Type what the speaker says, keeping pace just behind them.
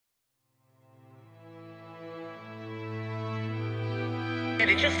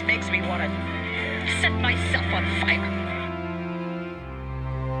It just makes me want to set myself on fire.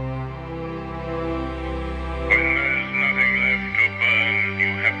 When there's nothing left to burn, you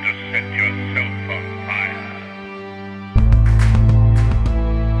have to set yourself on fire.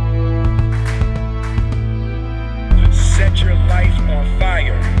 Set your life on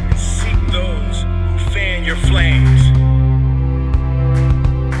fire and seek those who fan your flames.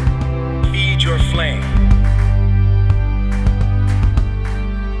 Feed your flame.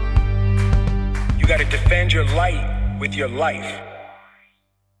 You gotta defend your light with your life.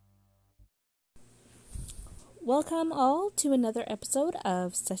 Welcome all to another episode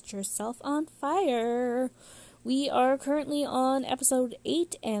of Set Yourself on Fire. We are currently on episode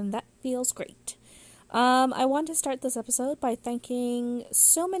 8 and that feels great. I want to start this episode by thanking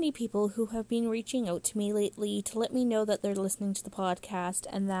so many people who have been reaching out to me lately to let me know that they're listening to the podcast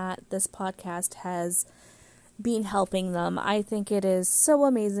and that this podcast has been helping them. I think it is so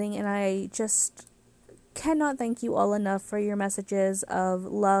amazing, and I just cannot thank you all enough for your messages of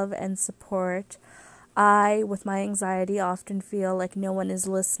love and support. I, with my anxiety, often feel like no one is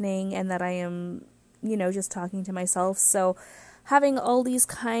listening and that I am, just talking to myself. So having all these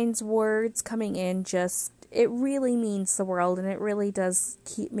kind words coming in, it really means the world, and it really does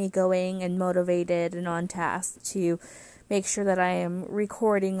keep me going and motivated and on task to make sure that I am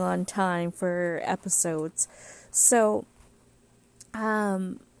recording on time for episodes. So,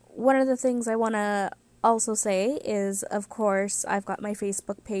 one of the things I want to also say is, of course, I've got my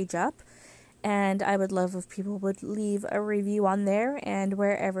Facebook page up, and I would love if people would leave a review on there and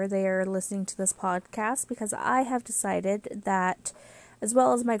wherever they are listening to this podcast, because I have decided that, as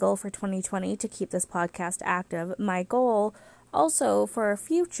well as my goal for 2020 to keep this podcast active, my goal also for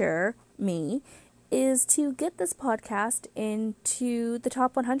future me is to get this podcast into the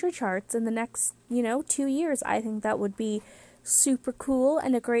top 100 charts in the next, 2 years. I think that would be super cool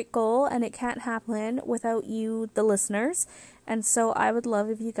and a great goal, and it can't happen without you, the listeners. And so I would love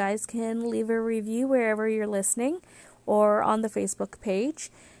if you guys can leave a review wherever you're listening or on the Facebook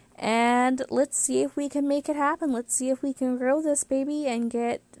page. And let's see if we can make it happen. Let's see if we can grow this baby and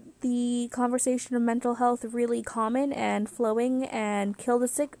get the conversation of mental health really common and flowing and kill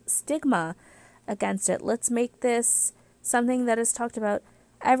the stigma against it. Let's make this something that is talked about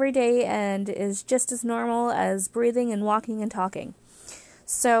every day and is just as normal as breathing and walking and talking.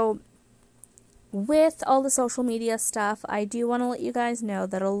 So with all the social media stuff, I do want to let you guys know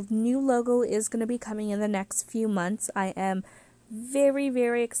that a new logo is going to be coming in the next few months. I am very,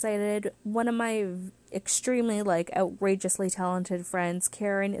 very excited. One of my extremely, outrageously talented friends,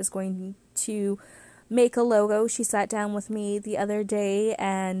 Karen, is going to make a logo. She sat down with me the other day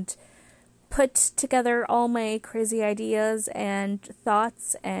and put together all my crazy ideas and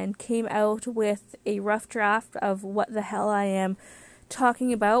thoughts and came out with a rough draft of what the hell I am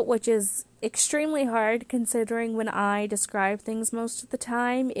talking about, which is extremely hard considering when I describe things most of the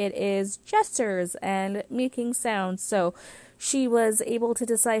time, it is gestures and making sounds. So she was able to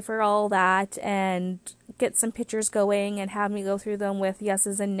decipher all that and get some pictures going and have me go through them with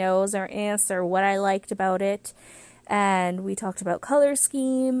yeses and nos or ands or what I liked about it. And we talked about color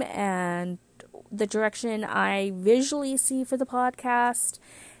scheme and the direction I visually see for the podcast.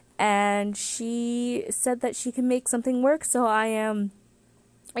 And she said that she can make something work, so I am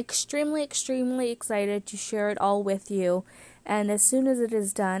extremely, extremely excited to share it all with you. And as soon as it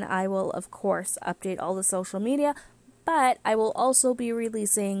is done, I will, of course, update all the social media. But I will also be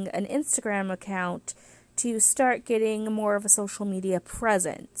releasing an Instagram account to start getting more of a social media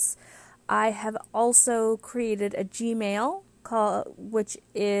presence. I have also created a Gmail which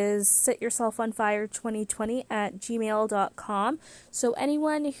is setyourselfonfire2020@gmail.com. So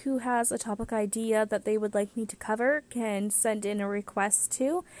anyone who has a topic idea that they would like me to cover can send in a request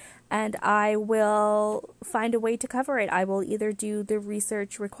to, and I will find a way to cover it. I will either do the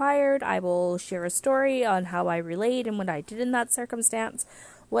research required, I will share a story on how I relate and what I did in that circumstance,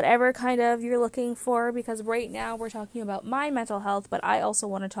 whatever kind of you're looking for, because right now we're talking about my mental health, but I also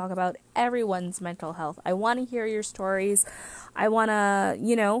want to talk about everyone's mental health. I want to hear your stories. I want to,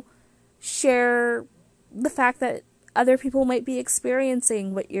 share the fact that other people might be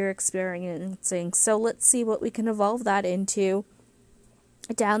experiencing what you're experiencing. So let's see what we can evolve that into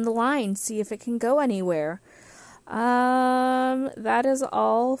down the line, see if it can go anywhere. That is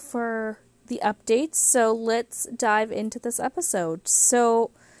all for the updates, so let's dive into this episode.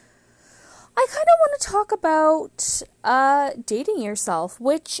 So I kind of want to talk about dating yourself,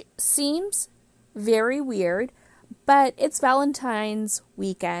 which seems very weird, but it's Valentine's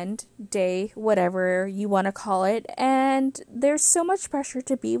weekend, day, whatever you want to call it, and there's so much pressure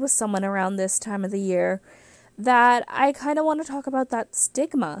to be with someone around this time of the year that I kind of want to talk about that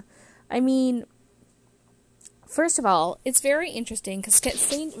stigma. I mean, first of all, it's very interesting because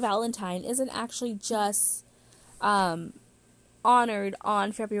St. Valentine isn't actually just honored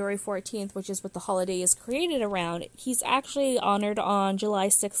on February 14th, which is what the holiday is created around. He's actually honored on July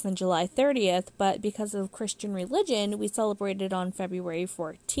 6th and July 30th, but because of Christian religion, we celebrate it on February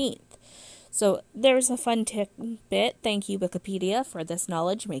 14th. So there's a fun tidbit. Thank you, Wikipedia, for this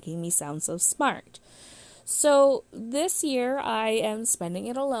knowledge, making me sound so smart. So this year, I am spending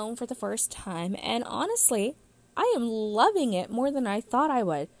it alone for the first time, and honestly, I am loving it more than I thought I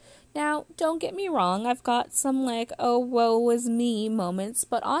would. Now, don't get me wrong, I've got some oh, woe is me moments,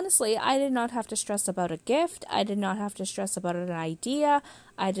 but honestly, I did not have to stress about a gift, I did not have to stress about an idea,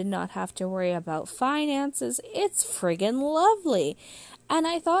 I did not have to worry about finances. It's friggin' lovely. And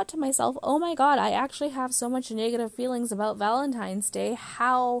I thought to myself, oh my god, I actually have so much negative feelings about Valentine's Day.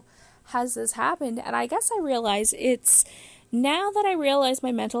 How has this happened? And I guess I realize it's, now that I realize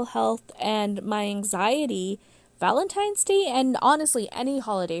my mental health and my anxiety, Valentine's Day, and honestly any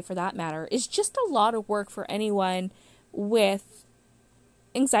holiday for that matter, is just a lot of work for anyone with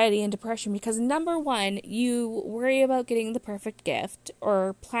anxiety and depression, because number one, you worry about getting the perfect gift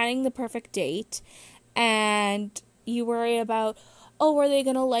or planning the perfect date, and you worry about, oh, are they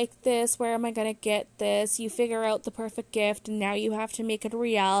going to like this? Where am I going to get this? You figure out the perfect gift, and now you have to make it a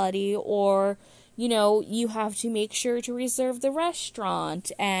reality, or you have to make sure to reserve the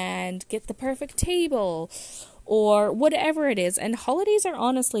restaurant and get the perfect table, or whatever it is. And holidays are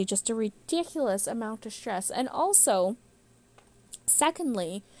honestly just a ridiculous amount of stress. And also,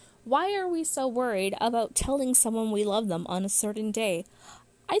 secondly, why are we so worried about telling someone we love them on a certain day?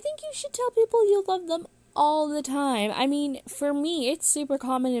 I think you should tell people you love them all the time. I mean, for me, it's super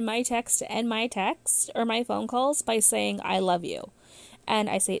common in my text to end my text or my phone calls by saying I love you. And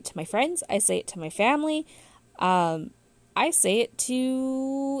I say it to my friends, I say it to my family, I say it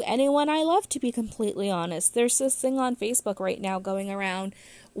to anyone I love, to be completely honest. There's this thing on Facebook right now going around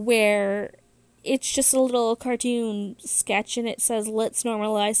where it's just a little cartoon sketch, and it says, let's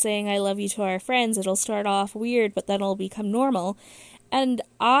normalize saying I love you to our friends. It'll start off weird, but then it'll become normal. And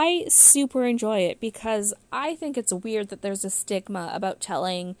I super enjoy it because I think it's weird that there's a stigma about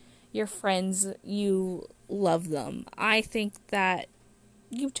telling your friends you love them. I think that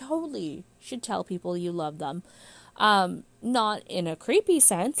you totally should tell people you love them. Not in a creepy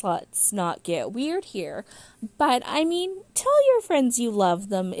sense, let's not get weird here, but I mean, tell your friends you love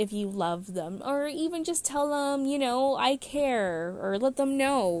them if you love them, or even just tell them, I care, or let them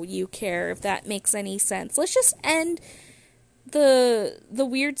know you care, if that makes any sense. Let's just end the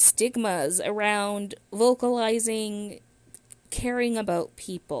weird stigmas around vocalizing caring about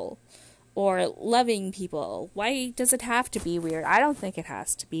people or loving people. Why does it have to be weird? I don't think it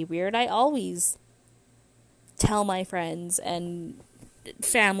has to be weird. I always tell my friends and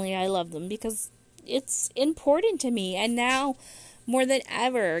family I love them because it's important to me. And now, more than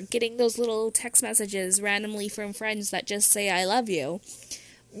ever, getting those little text messages randomly from friends that just say I love you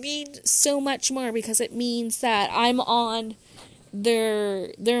means so much more, because it means that I'm on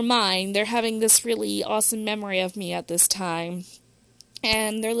their mind. They're having this really awesome memory of me at this time,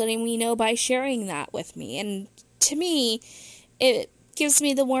 and they're letting me know by sharing that with me. And to me, it gives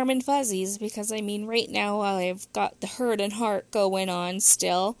me the warm and fuzzies, because I mean, right now I've got the hurt and heart going on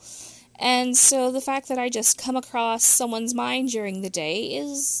still, and so the fact that I just come across someone's mind during the day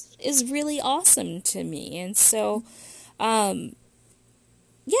is really awesome to me. And so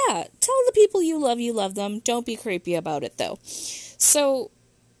yeah, tell the people you love them. Don't be creepy about it though. So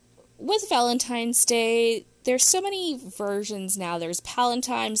with Valentine's Day, there's so many versions now. There's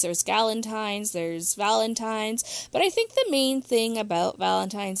Palentimes, there's Galentines, there's Valentines. But I think the main thing about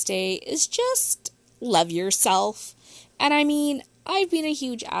Valentine's Day is just love yourself. And I mean, I've been a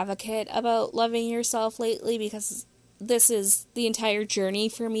huge advocate about loving yourself lately, because this is the entire journey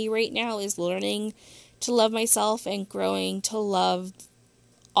for me right now, is learning to love myself and growing to love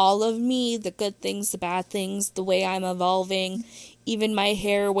all of me, the good things, the bad things, the way I'm evolving, even my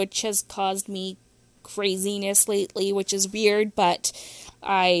hair, which has caused me craziness lately, which is weird, but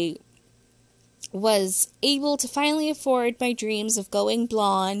I was able to finally afford my dreams of going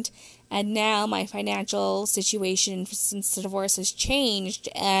blonde, and now my financial situation since the divorce has changed,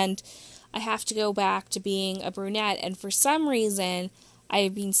 and I have to go back to being a brunette. And for some reason,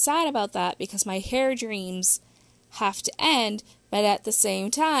 I've been sad about that, because my hair dreams have to end, but at the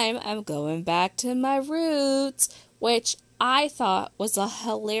same time, I'm going back to my roots, which I thought was a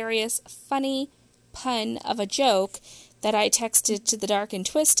hilarious, funny pun of a joke that I texted to the Dark and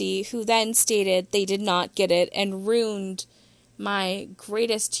Twisty, who then stated they did not get it and ruined my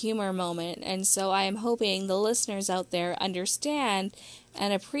greatest humor moment, and so I am hoping the listeners out there understand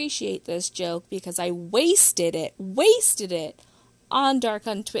and appreciate this joke, because I wasted it on Dark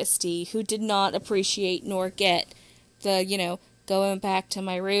Untwisty, who did not appreciate nor get the, going back to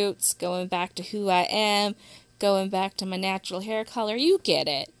my roots, going back to who I am, going back to my natural hair color. You get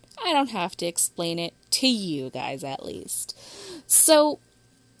it. I don't have to explain it to you guys, at least. So,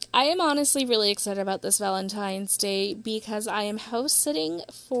 I am honestly really excited about this Valentine's Day because I am house sitting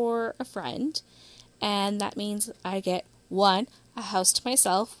for a friend, and that means I get, 1, a house to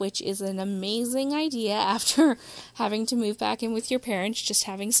myself, which is an amazing idea after having to move back in with your parents, just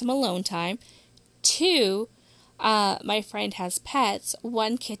having some alone time. 2, my friend has pets,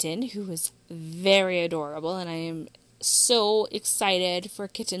 1 kitten who is very adorable, and I am so excited for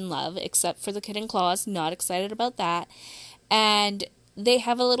kitten love, except for the kitten claws, not excited about that. And they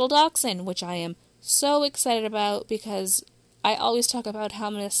have a little dachshund, which I am so excited about because I always talk about how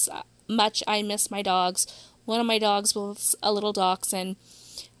much I miss my dogs. One of my dogs was a little dachshund.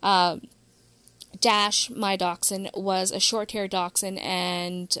 Dash, my dachshund, was a short-haired dachshund,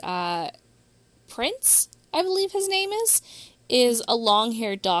 and Prince, I believe his name is a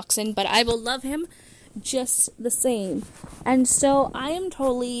long-haired dachshund, but I will love him just the same. And so I am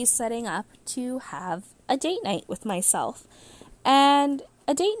totally setting up to have a date night with myself. And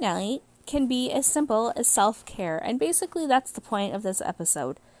a date night can be as simple as self-care. And basically that's the point of this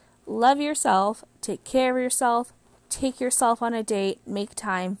episode. Love yourself, take care of yourself, take yourself on a date, make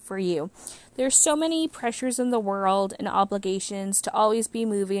time for you. There's so many pressures in the world and obligations to always be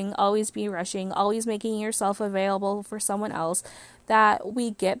moving, always be rushing, always making yourself available for someone else, that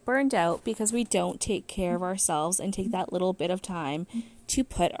we get burned out because we don't take care of ourselves and take that little bit of time to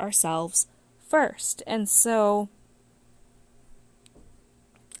put ourselves first. And so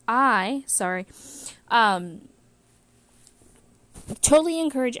I totally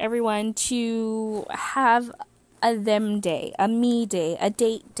encourage everyone to have a them day, a me day, a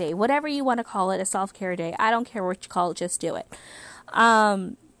date day, whatever you want to call it, a self-care day. I don't care what you call it, just do it.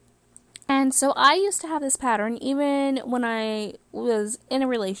 And so I used to have this pattern, even when I was in a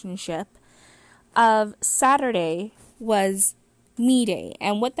relationship, of Saturday was me day.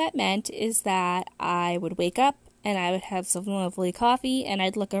 And what that meant is that I would wake up and I would have some lovely coffee and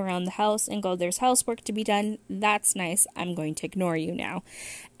I'd look around the house and go, there's housework to be done. That's nice. I'm going to ignore you now.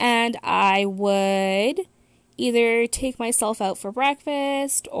 And I would either take myself out for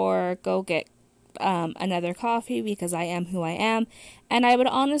breakfast or go get another coffee because I am who I am. And I would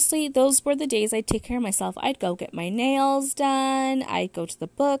honestly, those were the days I'd take care of myself. I'd go get my nails done. I'd go to the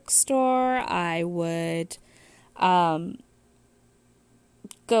bookstore. I would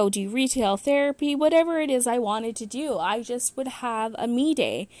go do retail therapy, whatever it is I wanted to do. I just would have a me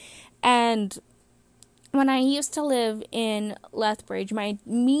day. And when I used to live in Lethbridge, my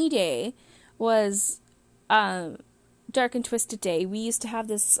me day was Dark and Twisted Day. We used to have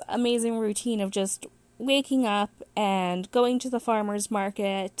this amazing routine of just waking up and going to the farmer's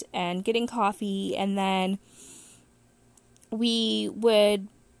market and getting coffee, and then we would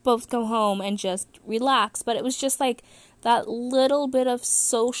both go home and just relax. But it was just like that little bit of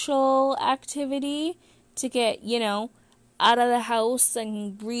social activity to get, out of the house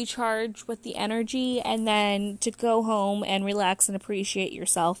and recharge with the energy, and then to go home and relax and appreciate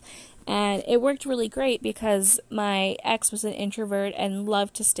yourself. And it worked really great because my ex was an introvert and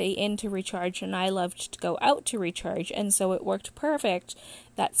loved to stay in to recharge, and I loved to go out to recharge, and so it worked perfect.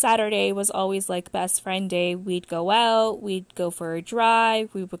 That Saturday was always like best friend day. We'd go out, we'd go for a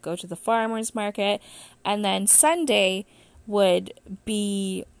drive, we would go to the farmer's market, and then Sunday would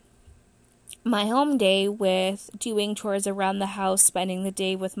be my home day with doing chores around the house, spending the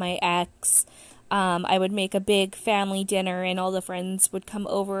day with my ex. I would make a big family dinner and all the friends would come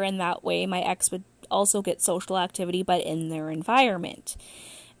over, and that way my ex would also get social activity but in their environment.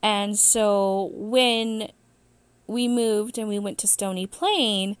 And so when we moved and we went to Stony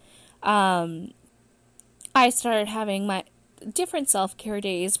Plain, I started having my different self-care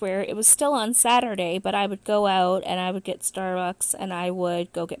days where it was still on Saturday, but I would go out and I would get Starbucks and I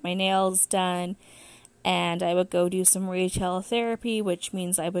would go get my nails done. And I would go do some retail therapy, which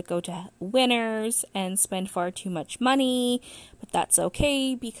means I would go to Winners and spend far too much money. But that's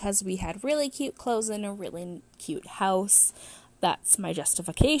okay because we had really cute clothes and a really cute house. That's my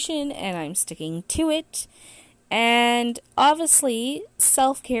justification, and I'm sticking to it. And obviously,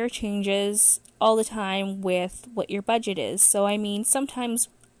 self-care changes all the time with what your budget is. So, sometimes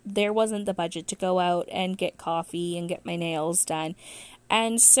there wasn't the budget to go out and get coffee and get my nails done.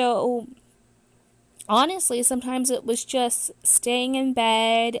 And so honestly, sometimes it was just staying in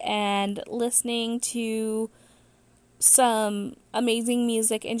bed and listening to some amazing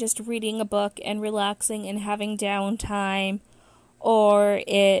music and just reading a book and relaxing and having downtime, or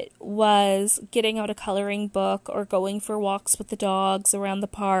it was getting out a coloring book or going for walks with the dogs around the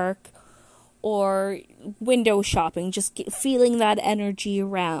park, or window shopping, just feeling that energy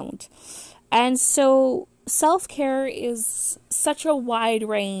around. And so self-care is such a wide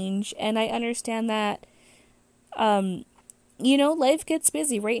range, and I understand that, life gets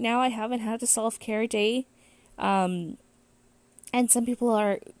busy. Right now I haven't had a self-care day. And some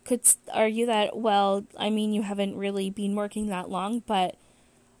people could argue that, well, I mean, you haven't really been working that long, but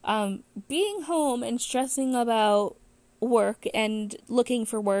being home and stressing about work and looking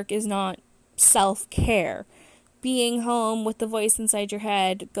for work is not self-care. Being home with the voice inside your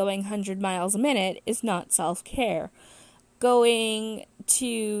head going 100 miles a minute is not self-care. Going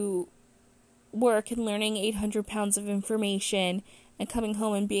to work and learning 800 pounds of information and coming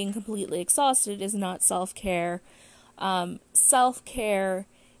home and being completely exhausted is not self-care. Self-care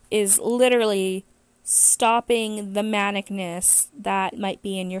is literally stopping the manicness that might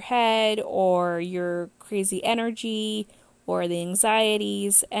be in your head, or your crazy energy, or the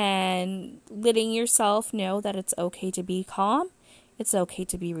anxieties, and letting yourself know that it's okay to be calm, it's okay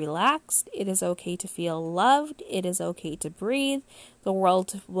to be relaxed, it is okay to feel loved, it is okay to breathe. The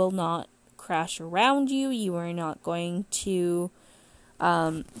world will not crash around you. You are not going to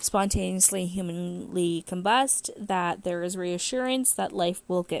spontaneously, humanly combust, that there is reassurance that life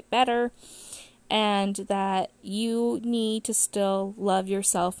will get better, and that you need to still love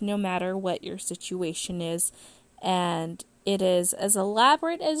yourself no matter what your situation is. And it is as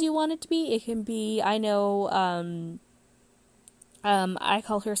elaborate as you want it to be. It can be, I know, I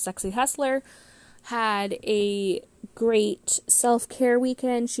call her Sexy Hustler, had a great self-care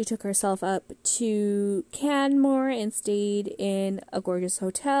weekend. She took herself up to Canmore and stayed in a gorgeous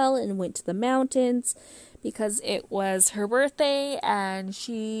hotel and went to the mountains because it was her birthday and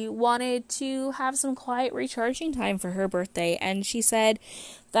she wanted to have some quiet recharging time for her birthday. And she said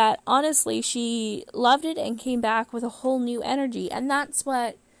that honestly she loved it and came back with a whole new energy. And that's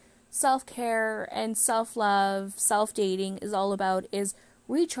what self-care and self-love, self-dating is all about, is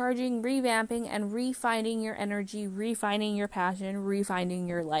recharging, revamping, and refinding your energy, refinding your passion, refinding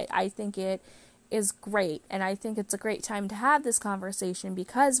your light. I think it is great, and I think it's a great time to have this conversation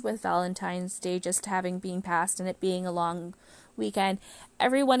because with Valentine's Day just having been passed and it being a long weekend,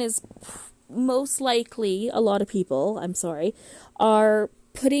 everyone is most likely, a lot of people, are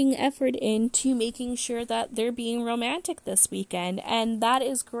putting effort into making sure that they're being romantic this weekend, and that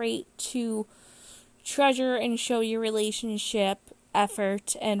is great to treasure and show your relationship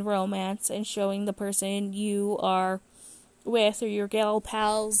effort and romance, and showing the person you are with, or your gal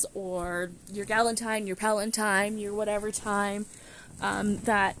pals, or your galentine, your palantine, your whatever time,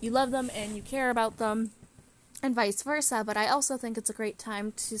 that you love them and you care about them, and vice versa. But I also think it's a great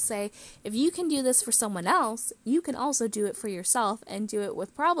time to say, if you can do this for someone else, you can also do it for yourself, and do it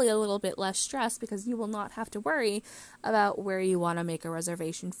with probably a little bit less stress, because you will not have to worry about where you want to make a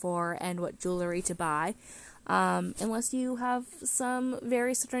reservation for and what jewelry to buy. Unless you have some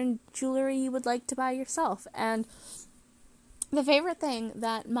very certain jewelry you would like to buy yourself. And the favorite thing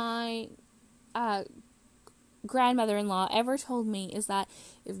that my grandmother-in-law ever told me is that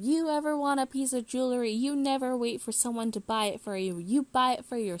if you ever want a piece of jewelry, you never wait for someone to buy it for you. You buy it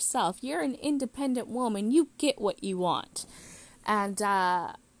for yourself. You're an independent woman. You get what you want. And,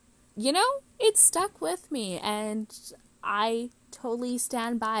 it stuck with me, and I totally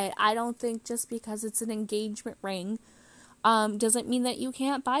stand by it. I don't think just because it's an engagement ring doesn't mean that you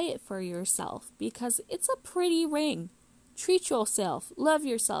can't buy it for yourself, because it's a pretty ring. Treat yourself. Love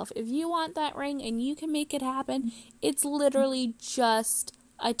yourself. If you want that ring and you can make it happen, it's literally just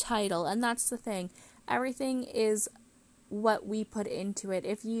a title. And that's the thing. Everything is what we put into it.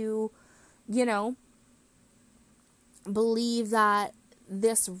 If you, believe that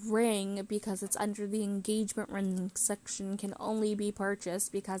this ring, because it's under the engagement ring section, can only be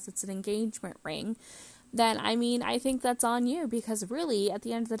purchased because it's an engagement ring, then, I think that's on you, because really, at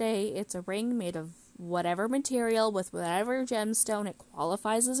the end of the day, it's a ring made of whatever material, with whatever gemstone, it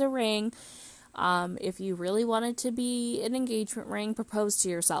qualifies as a ring. If you really want it to be an engagement ring, propose to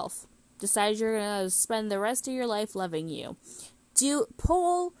yourself. Decide you're going to spend the rest of your life loving you.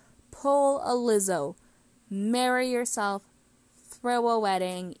 Pull a Lizzo. Marry yourself. Throw a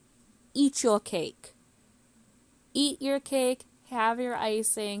wedding. Eat your cake. Eat your cake. Have your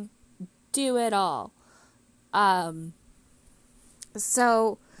icing. Do it all.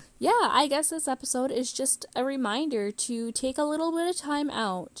 So, yeah, I guess this episode is just a reminder to take a little bit of time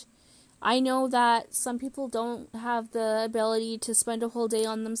out. I know that some people don't have the ability to spend a whole day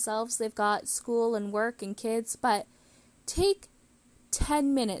on themselves. They've got school and work and kids, but take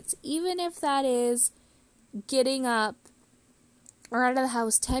 10 minutes, even if that is getting up or out of the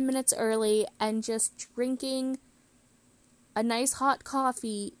house 10 minutes early and just drinking a nice hot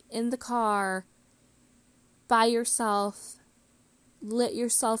coffee in the car by yourself. Let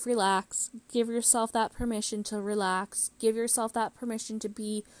yourself relax. Give yourself that permission to relax. Give yourself that permission to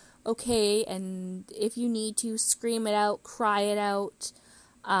be okay, and if you need to, scream it out, cry it out,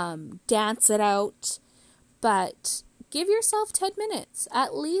 dance it out, but give yourself 10 minutes.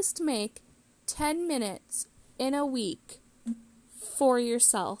 At least make 10 minutes in a week for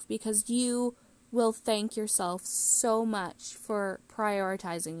yourself, because you will thank yourself so much for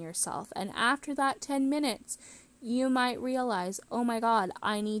prioritizing yourself. And after that 10 minutes, you might realize, oh my God,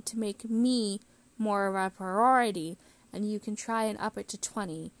 I need to make me more of a priority. And you can try and up it to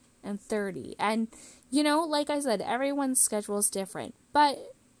 20 and 30. And, like I said, everyone's schedule is different. But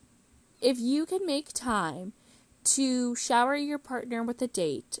if you can make time to shower your partner with a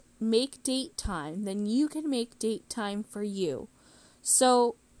date, make date time, then you can make date time for you.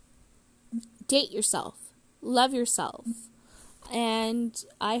 So, date yourself. Love yourself. And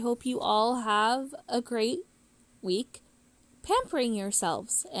I hope you all have a great week pampering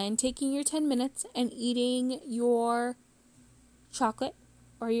yourselves and taking your 10 minutes and eating your chocolate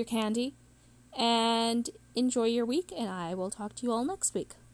or your candy, and enjoy your week, and I will talk to you all next week.